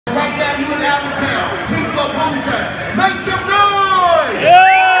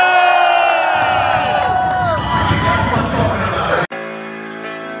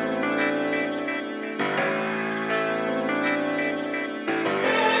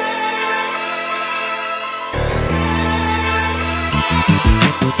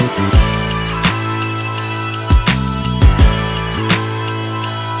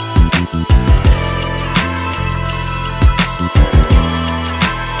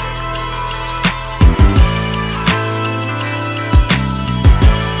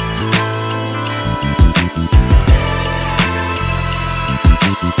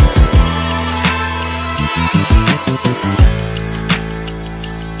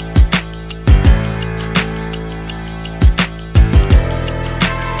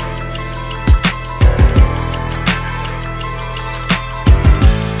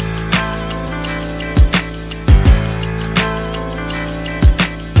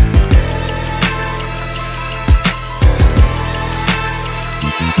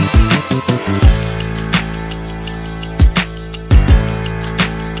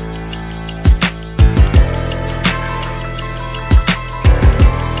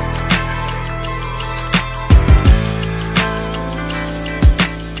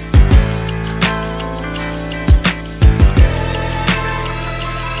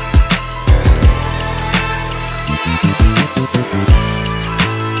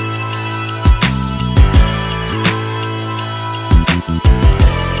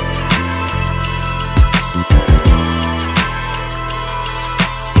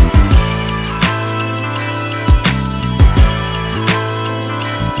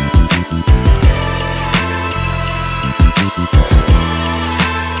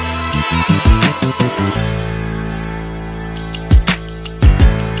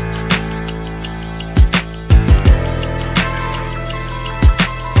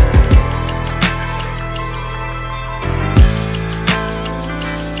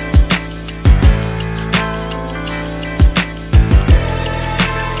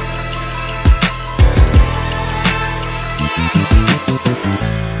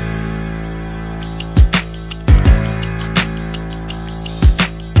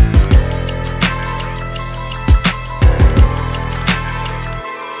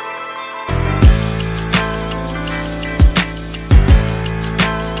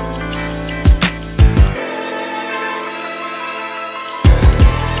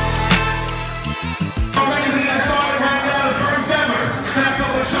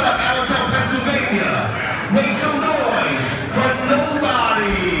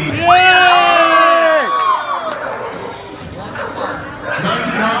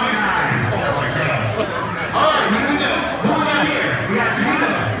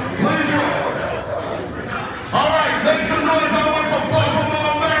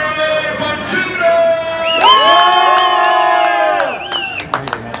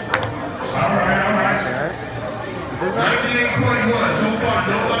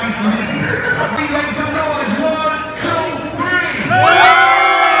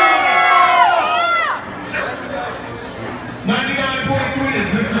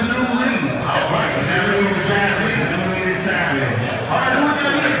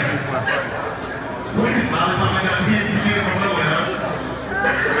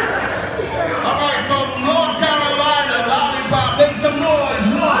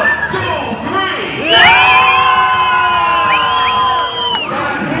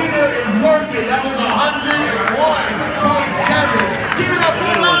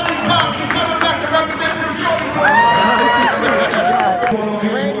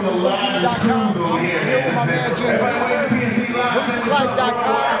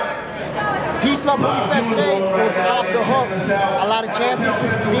up Bully Fest today. It was off the hook. A lot of champions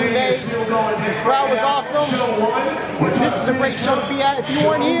was being made. The crowd was awesome. This is a great show to be at. If you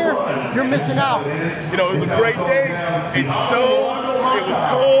weren't here, you're missing out. You know, it was a great day. It snowed. It was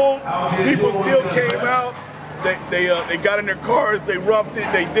cold. People still came out. They got in their cars. They roughed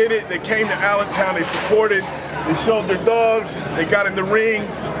it. They did it. They came to Allentown. They supported. They showed their dogs. They got in the ring.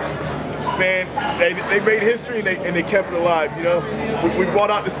 Man, they made history and they kept it alive, you know. We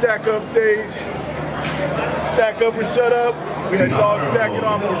brought out the stack up stage. Stack up or shut up. We had dogs stacking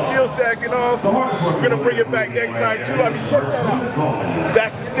off. We're still stacking off. We're gonna bring it back next time too. I mean, check that out.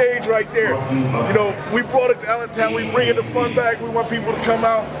 That's the stage right there. You know, we brought it to Allentown. We bringing the fun back. We want people to come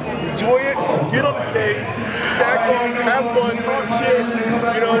out, enjoy it, get on the stage, stack off, have fun, talk shit,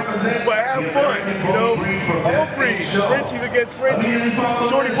 you know, but have fun, you know. All breeds, Frenchies against Frenchies,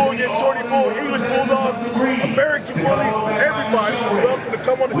 Shorty Bull against Shorty Bull, English Bulldogs, American Bullies, everybody welcome to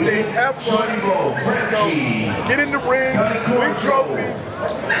come on the stage, have fun, you know, get in the ring, win trophies.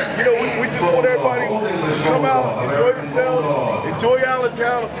 You know, we just want everybody to come out, enjoy themselves, enjoy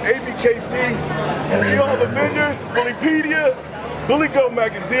Allentown, ABKC, see all the vendors, Bullypedia, Bully Go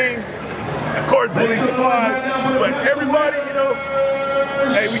Magazine, of course Bully Supplies, but everybody, you know,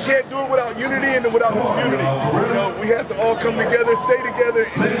 hey, we can't do it without unity and without the community. You know, we have to all come together, stay together,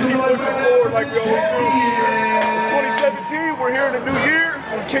 and just keep pushing forward like we always do. It's 2017, we're here in the new year,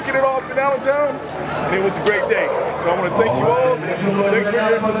 we're kicking it off in Allentown, and it was a great day. So I want to thank you all. Thanks for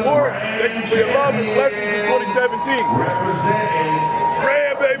your support. Thank you for your love and blessings in 2017.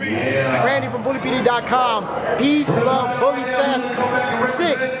 Ran, baby. Randy from Bullypedia.com. Peace, love, Bully Fest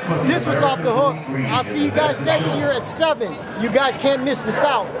 6. This was off the hook. I'll see you guys next year at 7. You guys can't miss this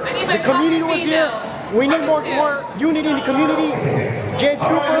out. The community was here. We need more unity in the community. James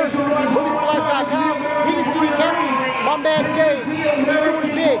Cooper, BullySupplies.com, Hidden City Kennels, my man Dave. He's doing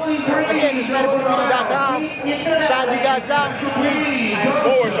it big. Again, this is Randy Bullypedia.com. Shout you guys out. Peace.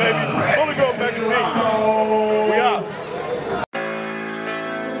 Forward,